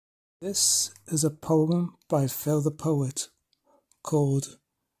This is a poem by Philthepoet called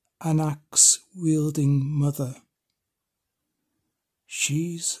An Axe Wielding Mother.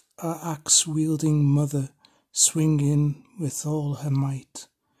 She's a axe wielding mother, swinging with all her might.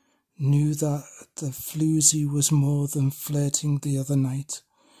 Knew that the floozy was more than flirting the other night.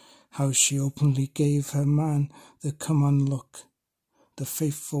 How she openly gave her man the come on look. The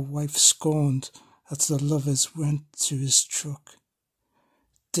faithful wife scorned as the lovers went to his truck.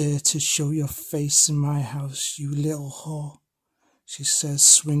 Dare to show your face in my house, you little whore, she says,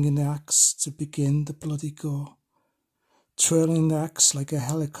 swinging the axe to begin the bloody gore. Twirling the axe like a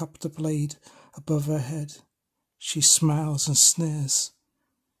helicopter blade above her head, she smiles and sneers.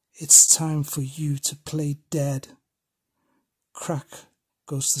 It's time for you to play dead. Crack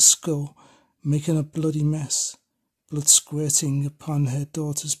goes the skull, making a bloody mess, blood squirting upon her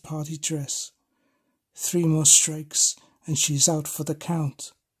daughter's party dress. 3 more strikes and she's out for the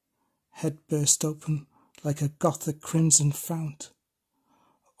count. Head burst open like a gothic crimson fount.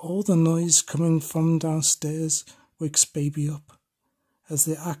 All the noise coming from downstairs wakes baby up, as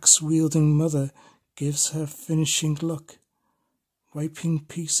the axe-wielding mother gives her finishing look, wiping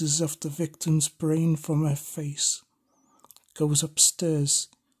pieces of the victim's brain from her face, goes upstairs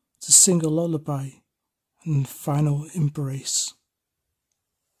to sing a lullaby and final embrace.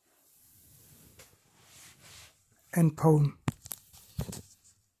 End poem.